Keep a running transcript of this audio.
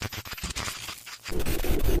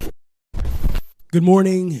Good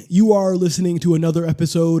morning. You are listening to another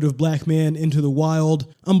episode of Black Man Into the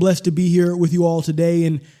Wild. I'm blessed to be here with you all today,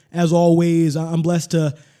 and as always, I'm blessed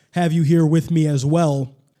to have you here with me as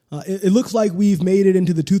well. It looks like we've made it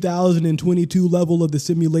into the 2022 level of the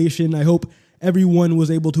simulation. I hope everyone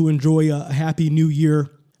was able to enjoy a happy new year.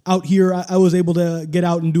 Out here, I was able to get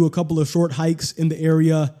out and do a couple of short hikes in the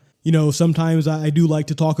area. You know, sometimes I do like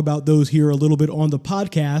to talk about those here a little bit on the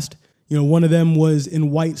podcast. You know, one of them was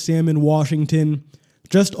in White Salmon, Washington,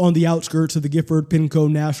 just on the outskirts of the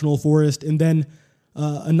Gifford-Pinco National Forest, and then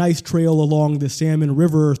a nice trail along the Salmon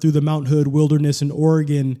River through the Mount Hood Wilderness in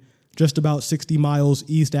Oregon, just about 60 miles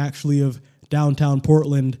east, actually, of downtown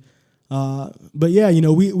Portland. But yeah, you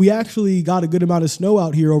know, we actually got a good amount of snow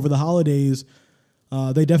out here over the holidays.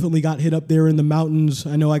 They definitely got hit up there in the mountains.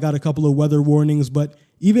 I know I got a couple of weather warnings, but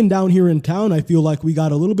even down here in town, I feel like we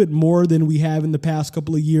got a little bit more than we have in the past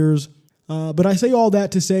couple of years. But I say all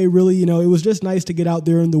that to say, really, you know, it was just nice to get out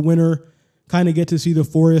there in the winter, kind of get to see the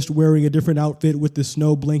forest wearing a different outfit with the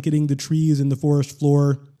snow blanketing the trees and the forest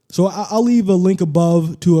floor. So I'll leave a link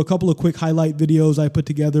above to a couple of quick highlight videos I put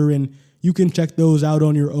together, and you can check those out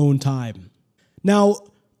on your own time. Now,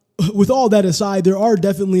 with all that aside, there are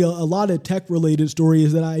definitely a lot of tech-related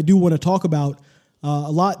stories that I do want to talk about,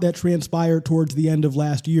 a lot that transpired towards the end of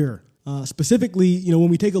last year. Specifically, you know, when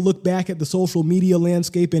we take a look back at the social media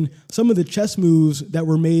landscape and some of the chess moves that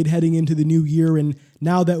were made heading into the new year, and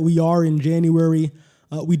now that we are in January,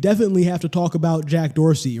 we definitely have to talk about Jack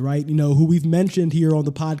Dorsey, right? You know, who we've mentioned here on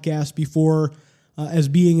the podcast before as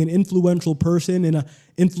being an influential person and an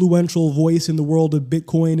influential voice in the world of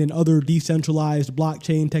Bitcoin and other decentralized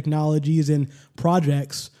blockchain technologies and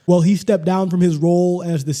projects. Well, he stepped down from his role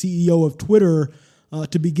as the CEO of Twitter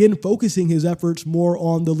to begin focusing his efforts more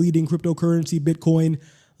on the leading cryptocurrency, Bitcoin,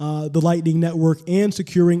 the Lightning Network, and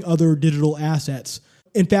securing other digital assets.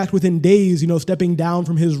 In fact, within days, you know, stepping down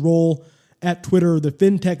from his role at Twitter, the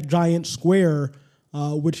fintech giant Square,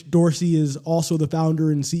 which Dorsey is also the founder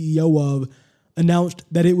and CEO of, announced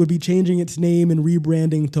that it would be changing its name and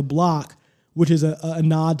rebranding to Block, which is a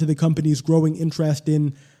nod to the company's growing interest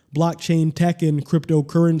in blockchain tech and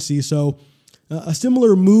cryptocurrency. So a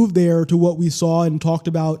similar move there to what we saw and talked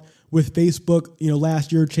about with Facebook, you know,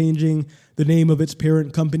 last year changing the name of its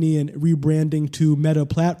parent company and rebranding to Meta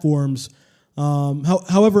Platforms.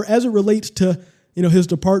 However, as it relates to, you know, his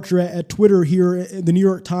departure at Twitter here, the New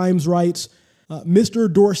York Times writes, Mr.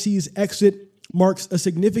 Dorsey's exit marks a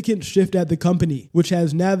significant shift at the company, which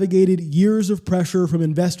has navigated years of pressure from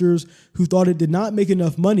investors who thought it did not make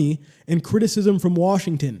enough money and criticism from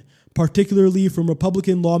Washington, particularly from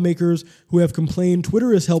Republican lawmakers who have complained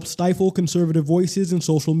Twitter has helped stifle conservative voices in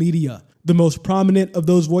social media. The most prominent of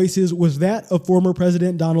those voices was that of former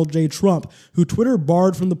President Donald J. Trump, who Twitter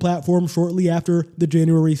barred from the platform shortly after the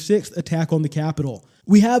January 6th attack on the Capitol.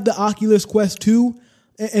 We have the Oculus Quest 2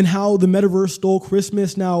 and how the metaverse stole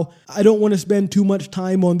Christmas. Now, I don't want to spend too much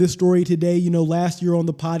time on this story today. You know, last year on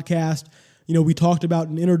the podcast, you know, we talked about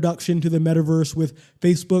an introduction to the metaverse with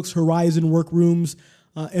Facebook's Horizon Workrooms,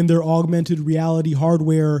 and their augmented reality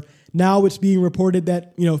hardware. Now it's being reported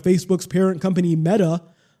that, you know, Facebook's parent company Meta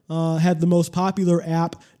had the most popular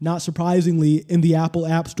app, not surprisingly, in the Apple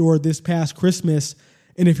App Store this past Christmas.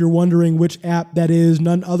 And if you're wondering which app that is,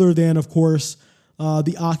 none other than, of course,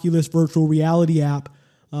 the Oculus virtual reality app,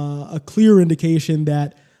 a clear indication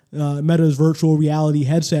that Meta's virtual reality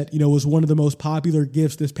headset, you know, was one of the most popular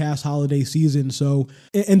gifts this past holiday season. So,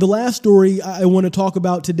 and the last story I want to talk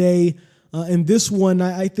about today, and this one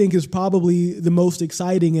I think is probably the most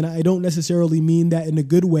exciting, and I don't necessarily mean that in a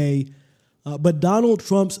good way, but Donald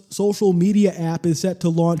Trump's social media app is set to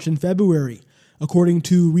launch in February. According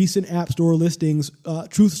to recent App Store listings,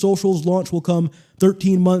 Truth Social's launch will come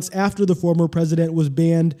 13 months after the former president was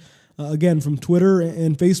banned, again, from Twitter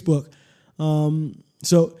and Facebook.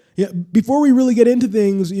 So yeah, before we really get into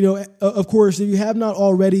things, you know, of course, if you have not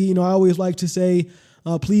already, you know, I always like to say,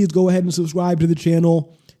 please go ahead and subscribe to the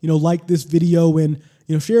channel. You know, like this video and,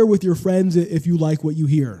 you know, share with your friends if you like what you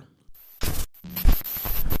hear.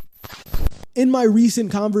 In my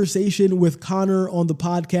recent conversation with Connor on the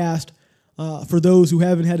podcast, for those who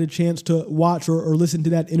haven't had a chance to watch or listen to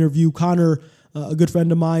that interview, Connor, a good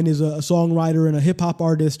friend of mine, is a songwriter and a hip hop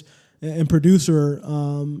artist and producer,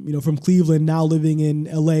 you know, from Cleveland, now living in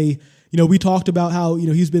LA. You know, we talked about how, you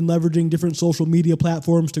know, he's been leveraging different social media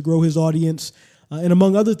platforms to grow his audience. And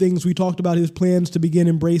among other things, we talked about his plans to begin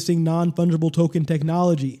embracing non-fungible token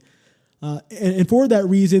technology. And for that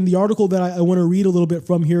reason, the article that I want to read a little bit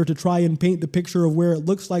from here to try and paint the picture of where it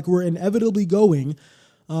looks like we're inevitably going,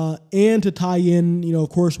 and to tie in, you know, of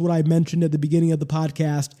course, what I mentioned at the beginning of the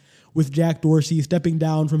podcast with Jack Dorsey stepping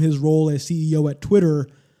down from his role as CEO at Twitter.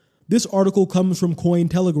 This article comes from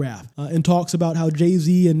Cointelegraph and talks about how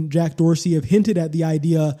Jay-Z and Jack Dorsey have hinted at the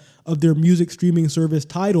idea of their music streaming service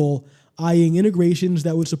Tidal eyeing integrations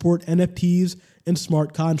that would support NFTs and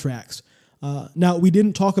smart contracts. Now, we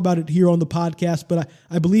didn't talk about it here on the podcast, but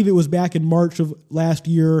I believe it was back in March of last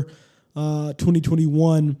year,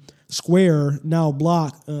 2021, Square, now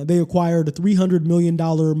Block, they acquired a $300 million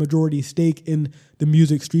majority stake in the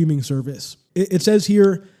music streaming service. It says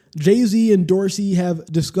here, Jay-Z and Dorsey have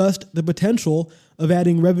discussed the potential of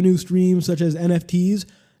adding revenue streams such as NFTs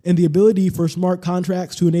and the ability for smart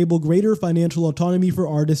contracts to enable greater financial autonomy for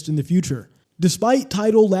artists in the future. Despite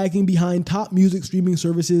Tidal lagging behind top music streaming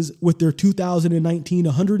services with their 2019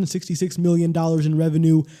 $166 million in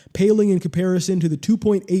revenue, paling in comparison to the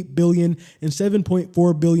 $2.8 billion and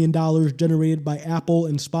 $7.4 billion generated by Apple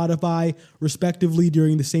and Spotify, respectively,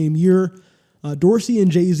 during the same year, Dorsey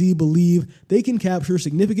and Jay-Z believe they can capture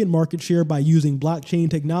significant market share by using blockchain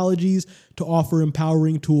technologies to offer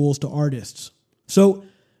empowering tools to artists. So,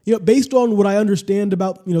 based on what I understand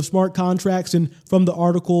about, smart contracts and from the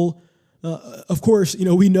article, of course,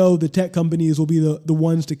 we know the tech companies will be the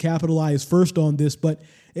ones to capitalize first on this, but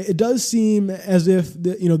it does seem as if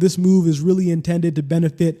this move is really intended to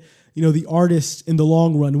benefit, the artists in the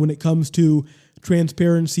long run when it comes to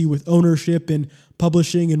transparency with ownership and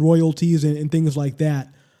publishing and royalties and things like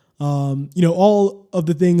that. All of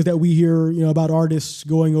the things that we hear, about artists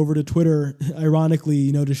going over to Twitter,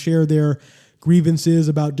 ironically, to share their grievances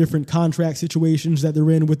about different contract situations that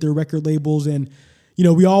they're in with their record labels. And,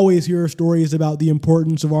 we always hear stories about the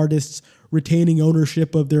importance of artists retaining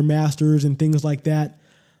ownership of their masters and things like that.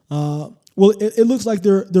 It looks like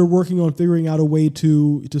they're working on figuring out a way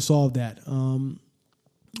to solve that,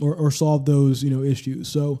 or solve those, issues.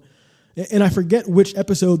 So, and I forget which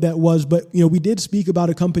episode that was, but, we did speak about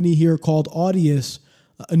a company here called Audius,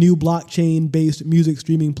 a new blockchain-based music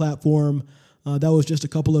streaming platform. That was just a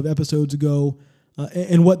couple of episodes ago.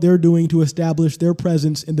 And what they're doing to establish their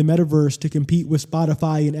presence in the metaverse to compete with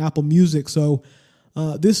Spotify and Apple Music. So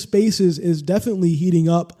this space is definitely heating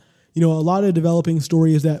up. A lot of developing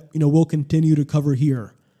stories that, we'll continue to cover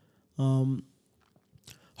here.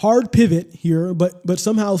 Hard pivot here, but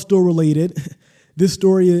somehow still related. This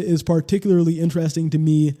story is particularly interesting to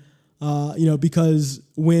me, because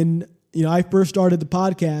when, I first started the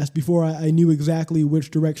podcast, before I knew exactly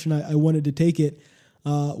which direction I wanted to take it,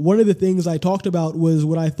 one of the things I talked about was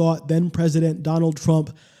what I thought then President Donald Trump,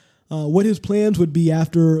 what his plans would be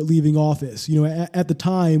after leaving office. At the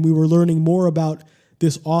time, we were learning more about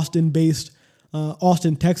this Austin,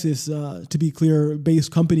 Texas, to be clear,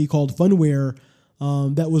 based company called Phunware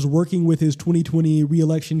that was working with his 2020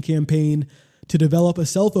 re-election campaign to develop a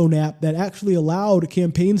cell phone app that actually allowed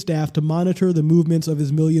campaign staff to monitor the movements of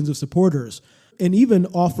his millions of supporters and even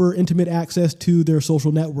offer intimate access to their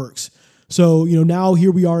social networks. So, now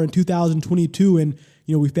here we are in 2022 and,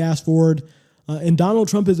 we fast forward and Donald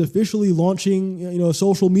Trump is officially launching, a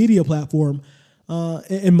social media platform.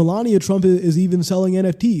 And Melania Trump is even selling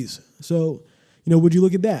NFTs. So, would you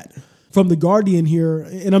look at that? From The Guardian here,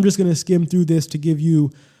 and I'm just going to skim through this to give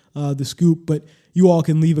you the scoop, but you all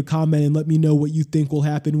can leave a comment and let me know what you think will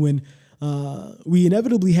happen when we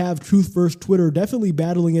inevitably have Truth First Twitter definitely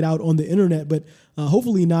battling it out on the internet, but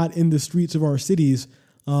hopefully not in the streets of our cities.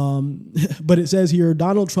 But it says here,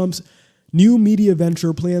 Donald Trump's new media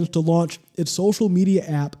venture plans to launch its social media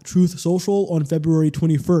app, Truth Social, on February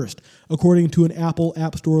 21st, according to an Apple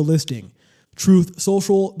App Store listing. Truth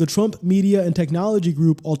Social, the Trump Media and Technology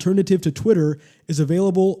Group alternative to Twitter, is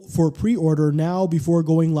available for pre-order now before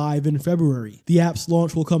going live in February. The app's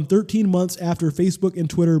launch will come 13 months after Facebook and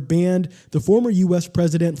Twitter banned the former U.S.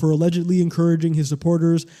 president for allegedly encouraging his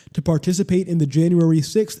supporters to participate in the January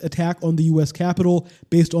 6th attack on the U.S. Capitol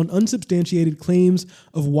based on unsubstantiated claims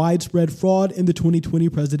of widespread fraud in the 2020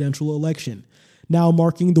 presidential election. Now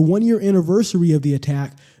marking the one-year anniversary of the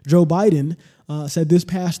attack, Joe Biden said this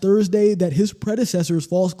past Thursday that his predecessor's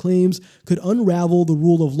false claims could unravel the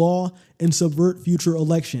rule of law and subvert future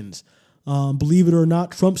elections. Believe it or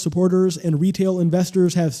not, Trump supporters and retail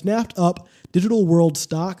investors have snapped up Digital World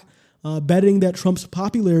stock, betting that Trump's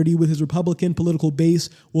popularity with his Republican political base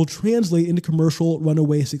will translate into commercial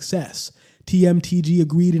runaway success. TMTG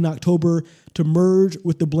agreed in October to merge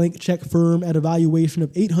with the blank check firm at a valuation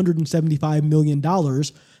of $875 million.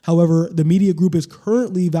 However, the media group is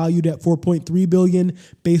currently valued at $4.3 billion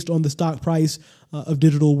based on the stock price of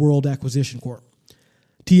Digital World Acquisition Corp.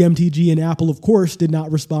 TMTG and Apple, of course, did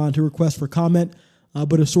not respond to requests for comment,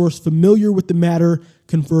 but a source familiar with the matter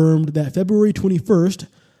confirmed that February 21st,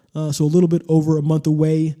 so a little bit over a month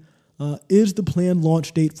away, is the planned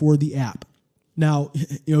launch date for the app. Now,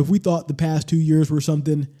 if we thought the past 2 years were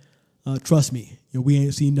something, trust me, we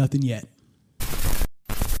ain't seen nothing yet.